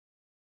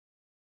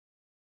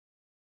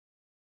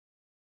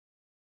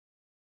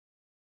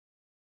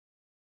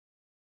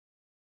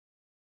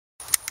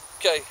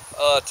Okay,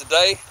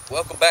 today,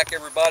 welcome back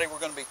everybody. We're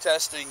going to be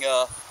testing,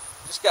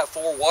 just got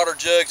 4 water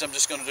jugs. I'm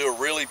just going to do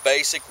a really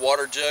basic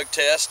water jug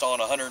test on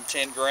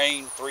 110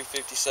 grain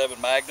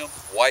 357 Magnum,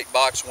 white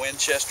box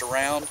Winchester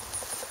round.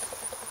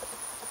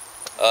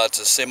 It's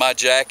a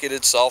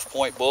semi-jacketed soft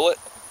point bullet.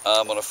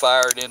 I'm going to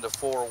fire it into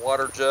 4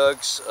 water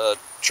jugs.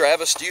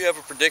 Travis, do you have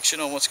a prediction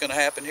on what's going to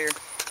happen here?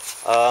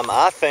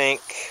 I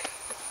think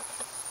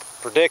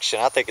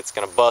it's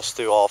going to bust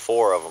through all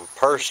 4 of them,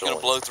 personally.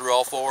 It's going to blow through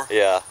all 4?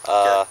 Yeah.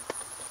 Okay.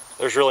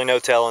 There's really no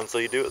telling until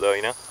you do it, though,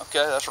 you know?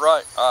 Okay, that's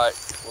right. All right,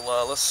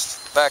 well,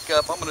 let's back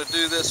up. I'm going to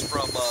do this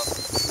from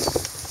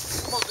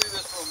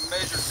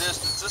measured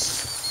distance. This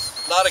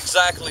is not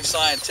exactly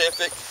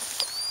scientific.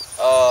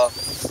 I'm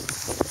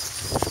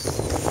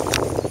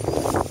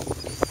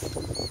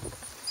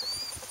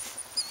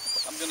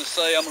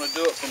going to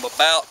do it from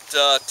about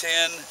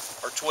 10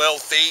 or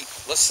 12 feet.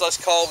 Let's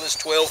call this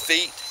 12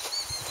 feet.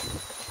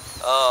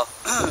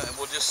 And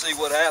we'll just see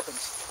what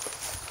happens.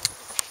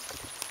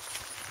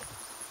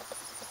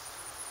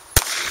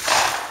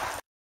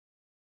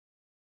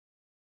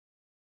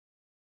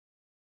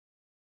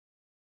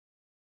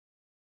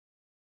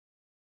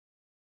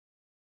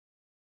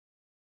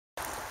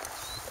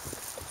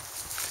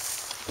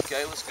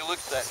 Okay, let's go look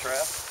at that,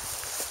 Trav.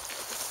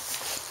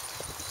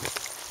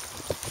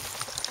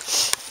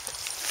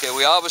 Okay,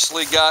 we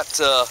obviously got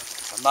a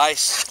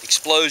nice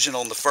explosion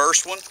on the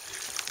first one.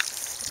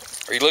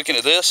 Are you looking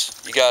at this?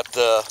 You got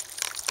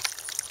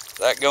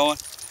that going?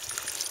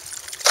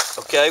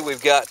 Okay,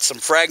 we've got some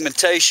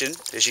fragmentation.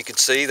 As you can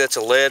see, that's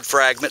a lead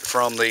fragment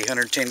from the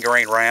 110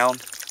 grain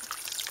round.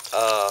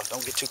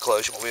 Don't get too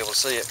close, you won't be able to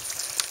see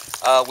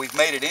it. We've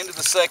made it into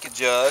the second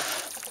jug.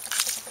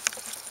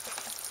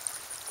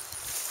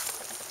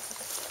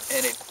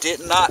 And it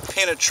did not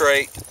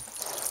penetrate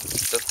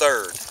the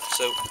third.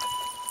 So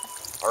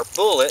our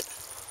bullet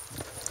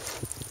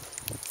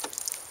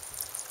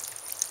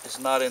is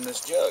not in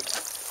this jug.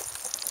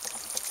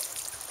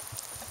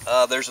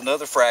 There's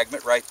another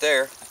fragment right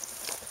there.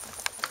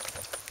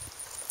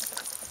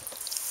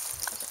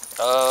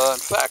 In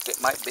fact,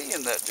 it might be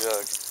in that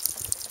jug.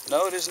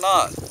 No, it is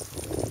not.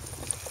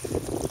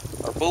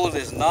 Our bullet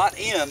is not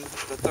in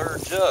the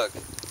third jug.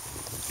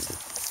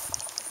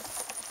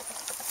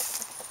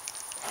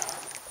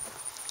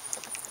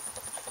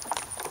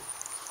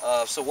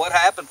 So what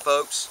happened,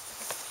 folks?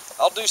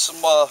 I'll do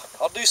some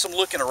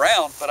looking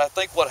around, but I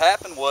think what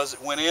happened was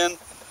it went in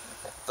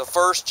the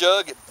first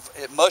jug,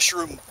 it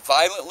mushroomed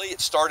violently,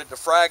 it started to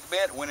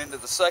fragment, went into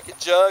the second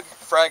jug,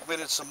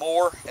 fragmented some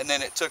more, and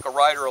then it took a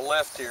right or a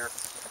left here.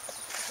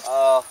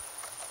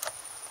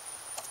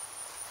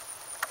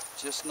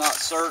 Just not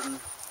certain.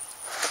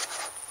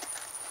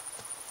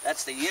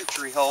 That's the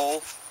entry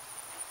hole,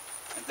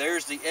 and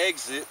there's the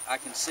exit. I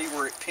can see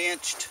where it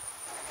pinched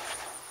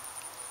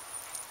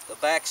the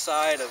back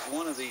side of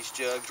one of these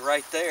jugs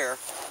right there,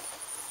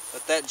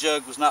 but that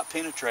jug was not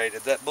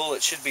penetrated. That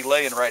bullet should be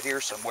laying right here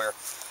somewhere.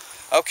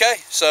 Okay,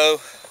 so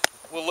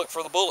we'll look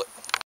for the bullet.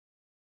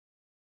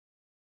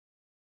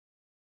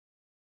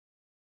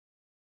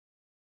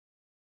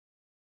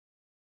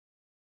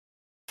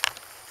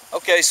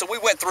 Okay, so we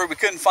went through, we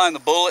couldn't find the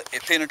bullet.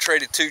 It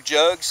penetrated 2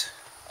 jugs,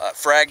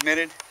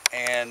 fragmented,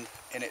 and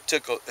it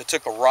took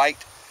a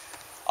right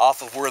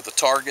off of where the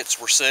targets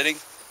were sitting,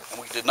 and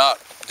we did not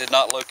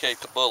locate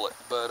the bullet,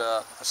 but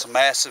it's a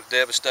massive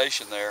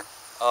devastation there.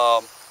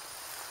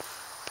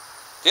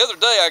 The other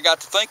day I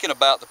got to thinking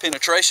about the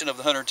penetration of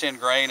the 110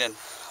 grain, and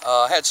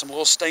I had some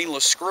little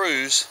stainless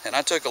screws, and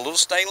I took a little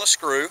stainless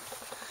screw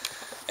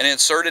and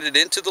inserted it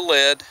into the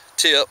lead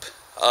tip.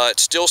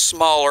 It's still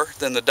smaller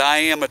than the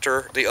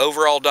diameter, the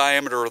overall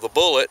diameter of the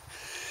bullet,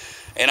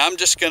 and I'm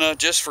just gonna,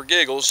 just for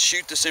giggles,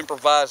 shoot this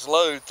improvised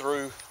load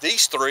through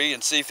these 3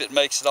 and see if it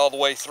makes it all the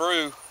way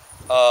through.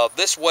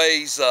 This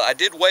weighs, I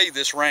did weigh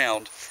this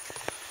round.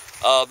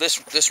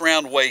 This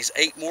round weighs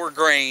 8 more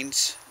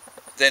grains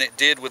than it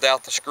did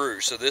without the screw.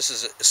 So this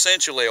is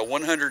essentially a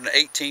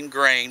 118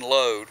 grain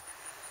load,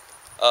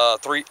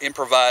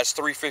 improvised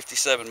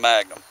 357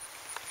 Magnum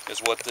is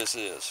what this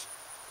is.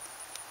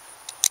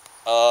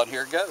 And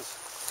here it goes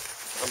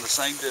from the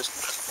same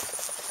distance.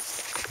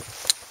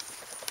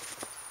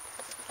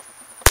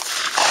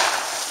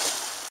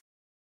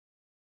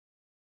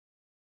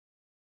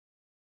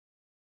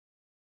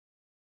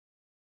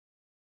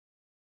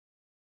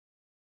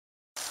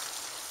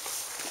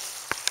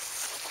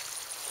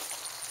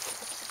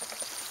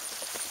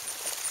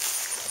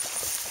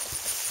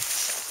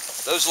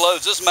 Those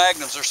loads, those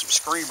Magnums are some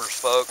screamers,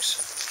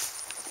 folks.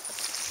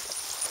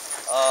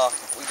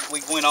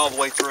 We went all the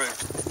way through.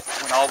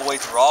 Went all the way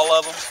through all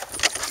of them.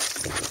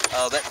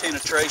 That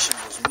penetration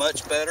was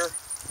much better.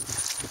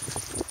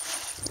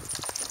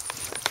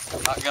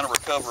 I'm not going to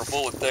recover a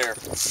bullet there.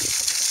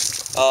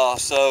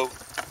 So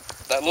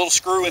that little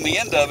screw in the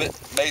end of it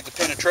made the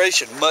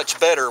penetration much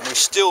better, and we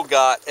still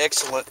got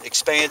excellent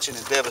expansion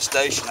and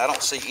devastation. I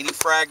don't see any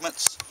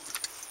fragments.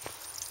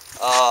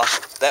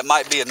 That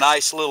might be a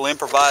nice little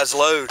improvised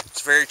load.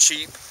 It's very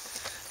cheap.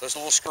 Those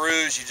little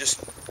screws, you just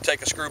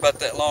take a screw about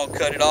that long,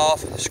 cut it off,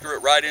 screw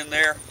it right in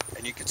there,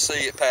 and you can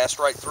see it passed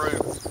right through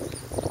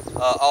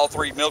all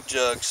 3 milk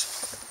jugs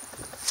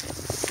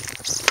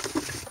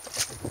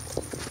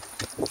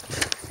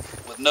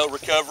with no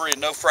recovery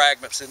and no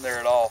fragments in there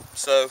at all.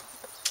 So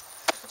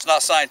it's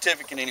not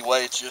scientific in any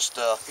way, it's just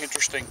an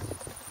interesting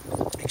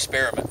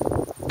experiment.